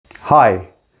Hi,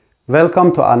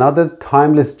 welcome to another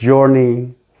timeless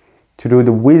journey through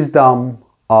the wisdom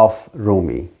of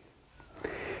Rumi.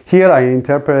 Here I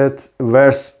interpret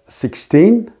verse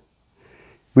 16,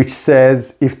 which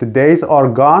says, if the days are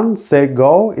gone, say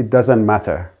go, it doesn't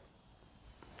matter.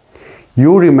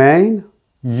 You remain,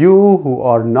 you who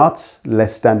are not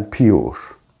less than pure.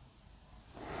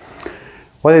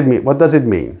 What does it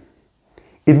mean?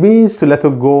 It means to let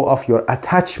go of your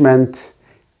attachment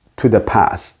to the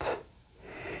past.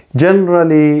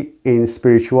 Generally, in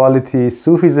spirituality,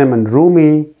 Sufism and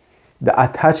Rumi, the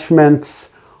attachments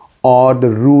are the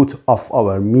root of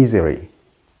our misery.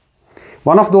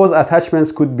 One of those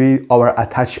attachments could be our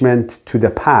attachment to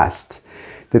the past.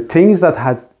 The things that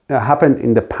had happened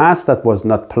in the past that was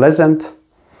not pleasant,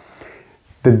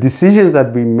 the decisions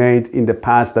that we made in the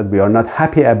past that we are not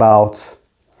happy about,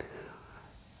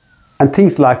 and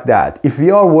things like that. If we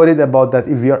are worried about that,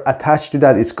 if we are attached to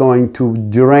that, it's going to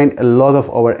drain a lot of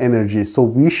our energy. So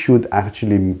we should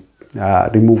actually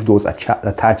remove those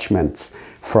attachments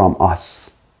from us.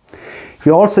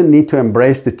 We also need to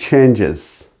embrace the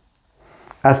changes.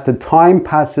 As the time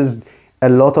passes, a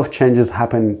lot of changes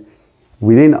happen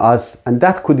within us, and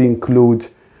that could include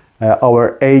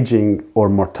our aging or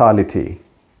mortality.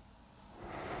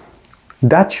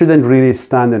 That shouldn't really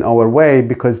stand in our way,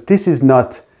 because this is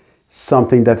not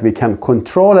something that we can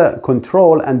control,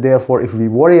 and therefore if we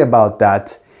worry about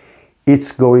that,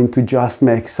 it's going to just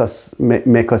make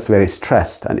us very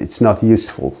stressed, and it's not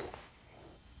useful.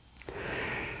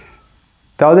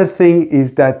 The other thing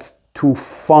is that to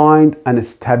find a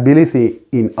stability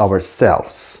in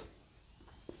ourselves.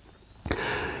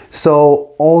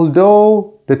 So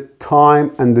although the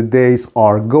time and the days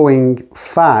are going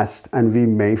fast, and we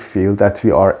may feel that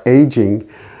we are aging,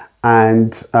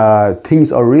 and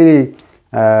things are really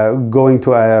going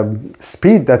to a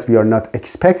speed that we are not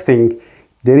expecting,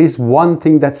 there is one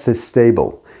thing that's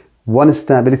stable. One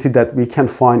stability that we can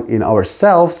find in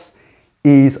ourselves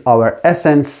is our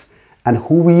essence and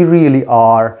who we really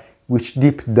are, which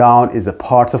deep down is a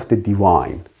part of the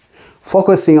divine.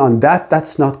 Focusing on that,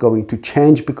 that's not going to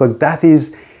change, because that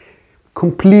is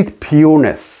complete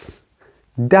pureness.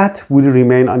 That will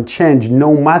remain unchanged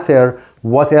no matter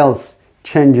what else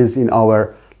changes in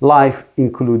our life,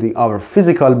 including our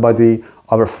physical body,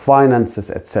 our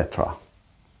finances, etc.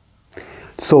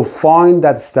 So find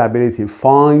that stability,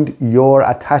 find your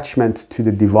attachment to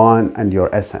the divine and your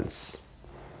essence.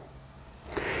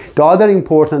 The other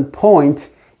important point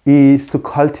is to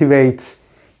cultivate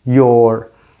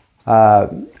your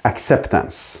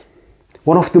acceptance.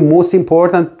 One of the most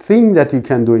important things that you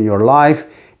can do in your life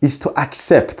is to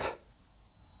accept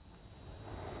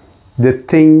the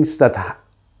things that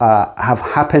have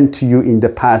happened to you in the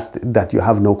past that you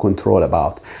have no control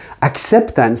about.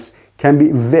 Acceptance can be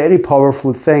a very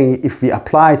powerful thing if we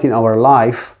apply it in our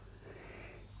life,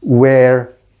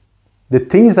 where the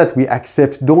things that we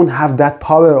accept don't have that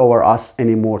power over us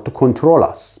anymore to control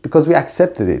us, because we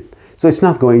accepted it. So it's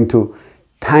not going to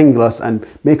tangle us and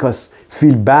make us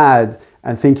feel bad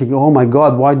and thinking, oh my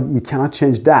God, why we cannot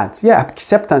change that? Yeah,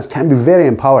 acceptance can be very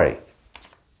empowering.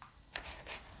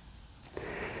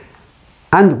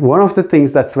 And one of the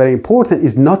things that's very important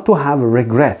is not to have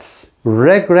regrets.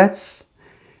 Regrets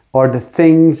are the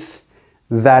things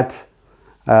that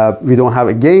we don't have,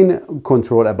 again,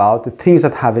 control about, the things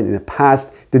that happened in the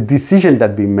past, the decision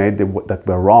that we made that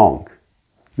were wrong.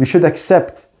 We should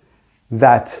accept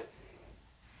that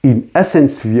in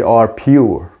essence we are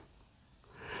pure.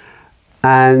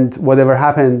 And whatever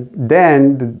happened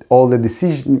then, all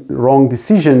the wrong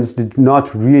decisions did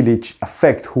not really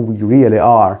affect who we really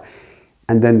are.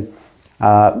 And then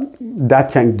that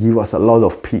can give us a lot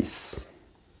of peace.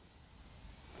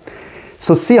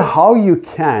 So see how you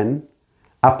can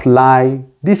apply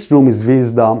this Rumi's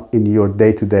wisdom in your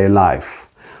day-to-day life.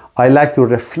 I like to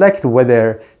reflect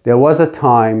whether there was a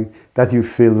time that you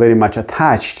feel very much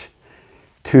attached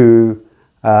to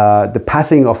the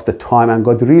passing of the time and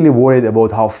got really worried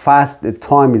about how fast the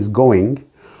time is going,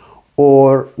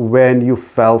 or when you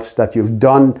felt that you've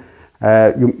done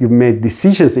you've made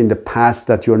decisions in the past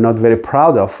that you're not very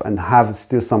proud of and have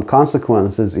still some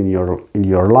consequences in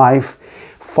your life.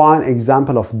 Find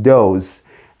example of those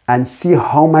and see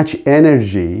how much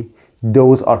energy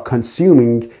those are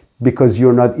consuming, because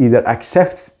you're not either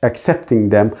accepting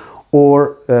them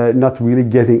or not really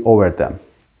getting over them.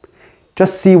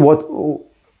 Just see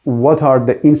what are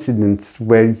the incidents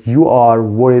where you are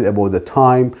worried about the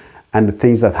time and the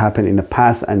things that happened in the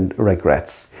past and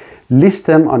regrets. List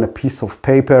them on a piece of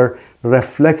paper,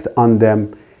 reflect on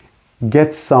them,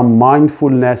 get some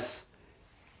mindfulness,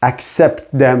 accept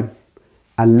them,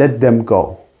 and let them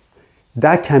go.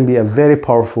 that can be a very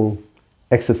powerful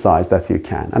exercise that you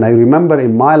can. And I remember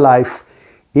in my life,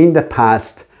 in the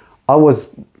past, I was,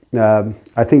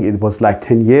 I think it was like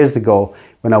 10 years ago,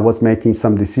 when I was making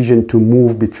some decision to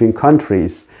move between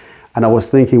countries. And I was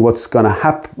thinking what's going to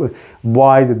happen,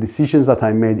 why the decisions that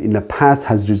I made in the past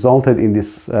has resulted in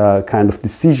this kind of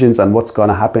decisions, and what's going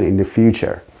to happen in the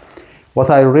future. What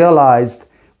I realized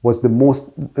was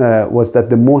that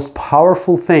the most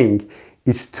powerful thing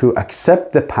is to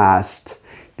accept the past,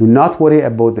 do not worry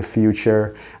about the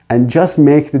future, and just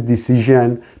make the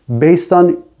decision based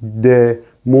on the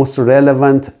most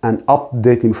relevant and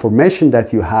up-to-date information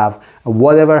that you have. And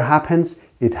whatever happens,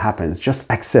 it happens.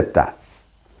 Just accept that.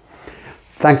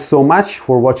 Thanks so much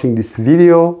for watching this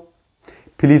video.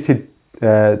 Please hit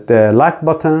the like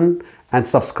button and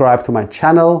subscribe to my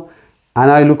channel.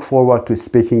 And I look forward to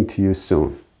speaking to you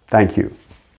soon. Thank you.